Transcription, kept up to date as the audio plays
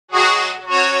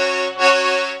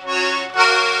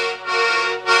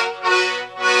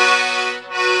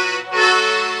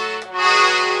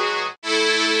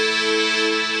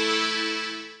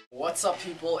What's up,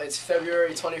 people? It's February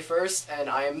 21st, and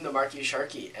I am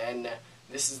TheMarcySharky, and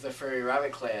this is the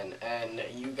Thefurryrabbitclan, and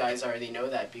you guys already know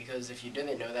that, because if you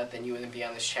didn't know that, then you wouldn't be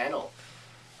on this channel.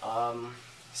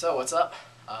 So what's up?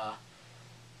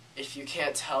 If you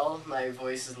can't tell, my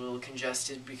voice is a little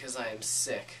congested because I am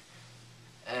sick,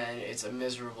 and it's a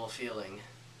miserable feeling.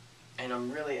 And I'm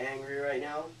really angry right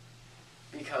now,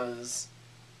 because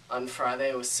on Friday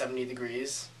it was 70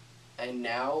 degrees, and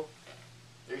now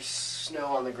there's snow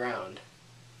on the ground.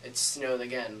 It snowed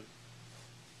again.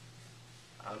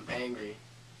 I'm angry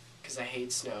because I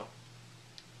hate snow.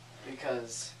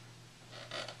 Because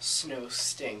snow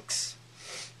stinks.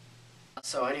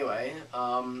 So anyway,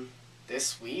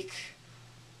 this week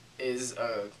is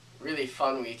a really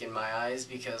fun week in my eyes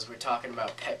because we're talking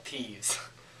about pet peeves.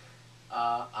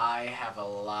 I have a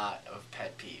lot of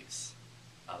pet peeves.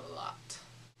 A lot.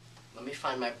 Let me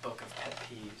find my book of pet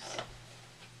peeves.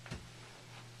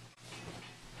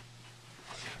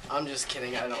 I'm just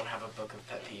kidding, I don't have a book of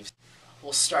pet peeves.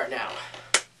 We'll start now.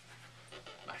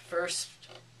 My first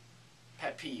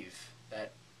pet peeve,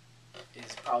 that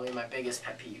is probably my biggest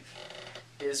pet peeve,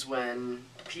 is when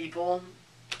people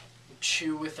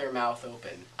chew with their mouth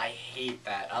open. I hate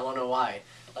that. I don't know why.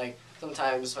 Like,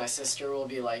 sometimes my sister will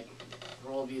be like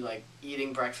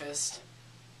eating breakfast,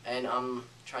 and I'm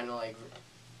trying to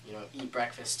eat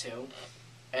breakfast too,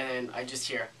 and I just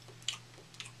hear,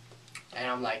 and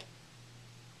I'm like,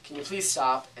 can you please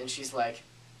stop? And she's like,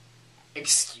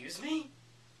 excuse me?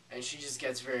 And she just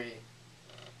gets very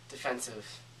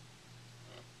defensive.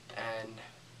 And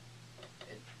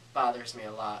it bothers me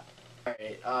a lot.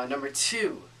 Alright, number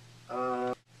two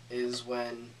is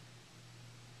when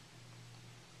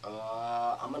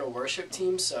I'm in a worship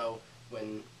team, so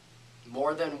when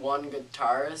more than one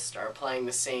guitarist are playing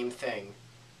the same thing,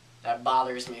 that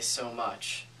bothers me so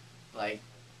much.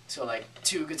 So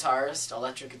two guitarists,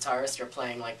 electric guitarists, are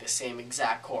playing like the same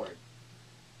exact chord.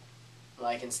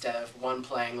 Like, instead of one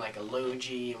playing like a low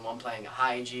G and one playing a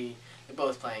high G, they're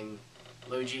both playing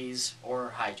low Gs or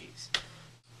high Gs.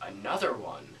 Another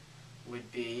one would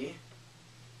be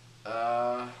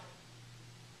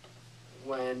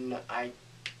when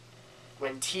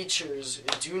teachers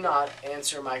do not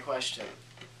answer my question.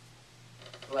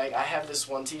 Like, I have this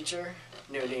one teacher,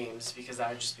 no names because that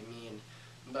would just be mean,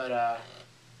 but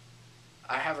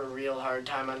I have a real hard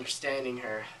time understanding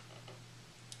her,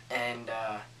 and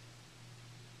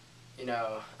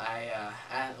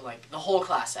like, the whole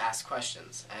class asks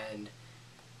questions, and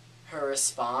her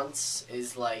response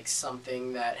is like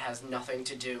something that has nothing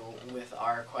to do with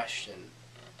our question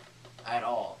at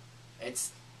all.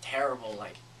 It's terrible.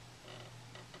 Like,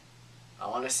 I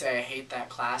want to say I hate that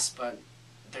class, but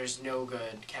there's no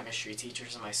good chemistry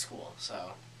teachers in my school,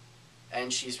 so,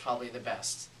 and she's probably the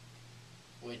best,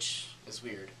 which is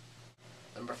weird.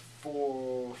 Number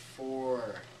four,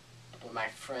 when my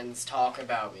friends talk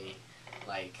about me,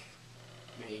 like,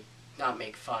 not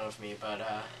make fun of me, but,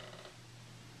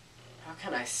 how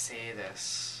can I say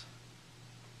this?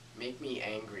 Make me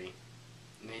angry.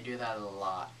 And they do that a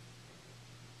lot.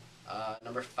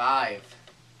 Number five,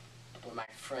 when my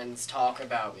friends talk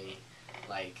about me,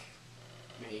 like,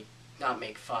 not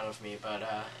make fun of me, but,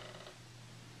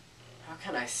 how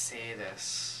can I say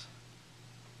this?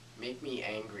 Make me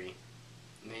angry.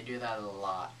 And they do that a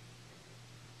lot.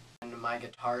 And my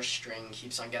guitar string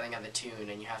keeps on getting out of tune,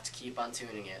 and you have to keep on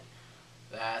tuning it.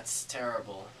 That's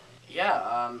terrible.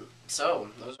 Yeah,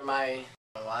 so, those are my, I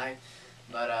don't know why,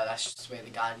 but that's just the way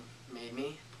that God made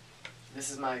me. This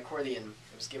is my accordion.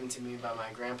 It was given to me by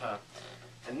my grandpa.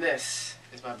 And this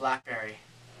is my BlackBerry.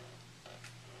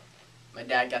 My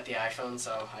dad got the iPhone,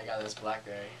 so I got this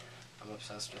BlackBerry. I'm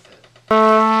obsessed with it.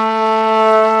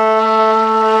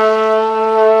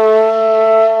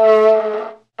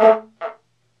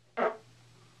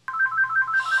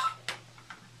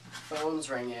 Phone's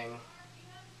ringing.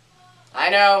 I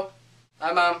know.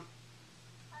 Hi, Mom.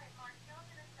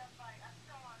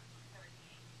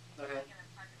 Okay.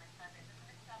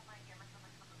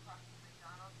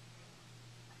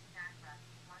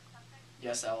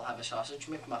 Yes, I will have a sausage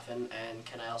McMuffin, and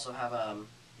can I also have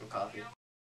coffee?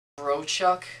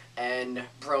 Brochuck and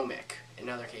Bromick. In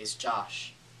other case,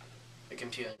 Josh, the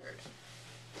computer nerd.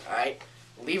 Alright?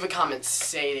 Leave a comment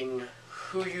stating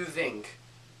who you think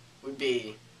would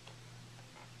be,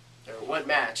 or what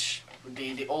match would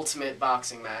be the ultimate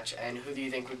boxing match, and who do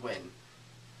you think would win?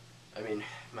 I mean,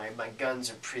 my guns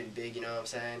are pretty big, you know what I'm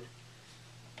saying?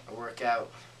 I work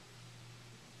out.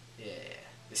 Yeah,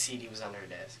 the CD was on her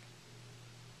desk.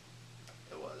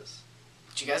 It was.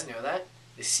 Did you guys know that?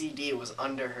 The CD was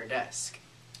under her desk.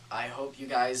 I hope you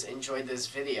guys enjoyed this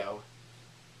video.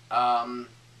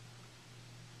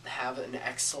 have an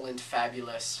excellent,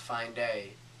 fabulous, fine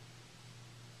day.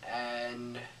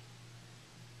 And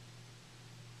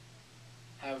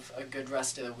have a good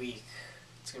rest of the week.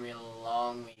 It's going to be a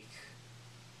long week.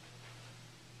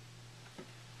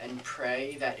 And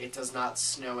pray that it does not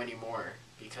snow anymore,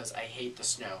 because I hate the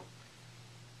snow.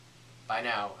 By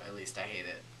now, at least, I hate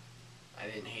it. I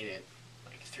didn't hate it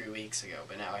like 3 weeks ago,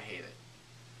 but now I hate it.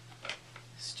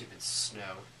 Stupid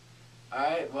snow.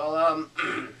 Alright, well, have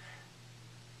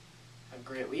a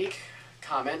great week.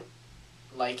 Comment,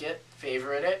 like it,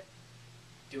 favorite it,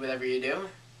 do whatever you do.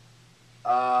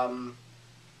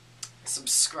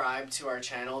 Subscribe to our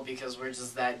channel because we're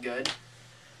just that good.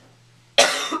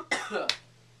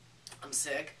 I'm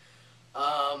sick.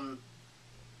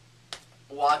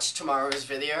 Watch tomorrow's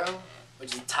video,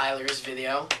 which is Tyler's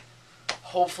video.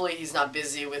 Hopefully he's not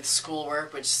busy with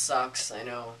schoolwork, which sucks. I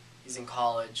know he's in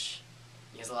college.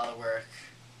 He has a lot of work.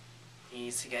 He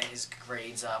needs to get his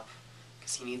grades up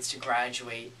because he needs to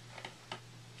graduate.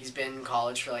 He's been in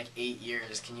college for like 8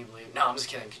 years. Can you believe? No, I'm just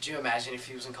kidding. Could you imagine if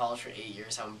he was in college for 8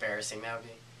 years, how embarrassing that would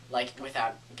be? Like,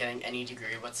 without getting any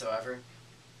degree whatsoever.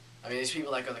 I mean, there's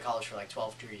people that go to college for like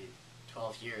 12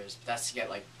 years, but that's to get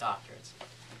like doctorates.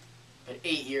 But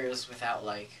 8 years without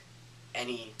like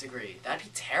any degree. That'd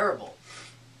be terrible.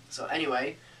 So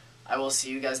anyway, I will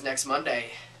see you guys next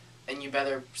Monday. And you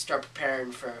better start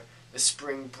preparing for the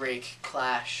spring break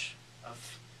clash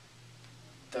of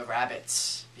the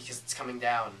rabbits, because it's coming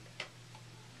down.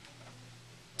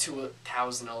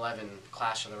 2011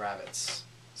 Clash of the Rabbits.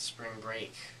 Spring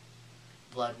break.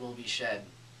 Blood will be shed.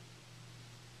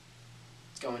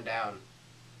 It's going down.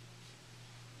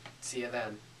 See you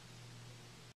then.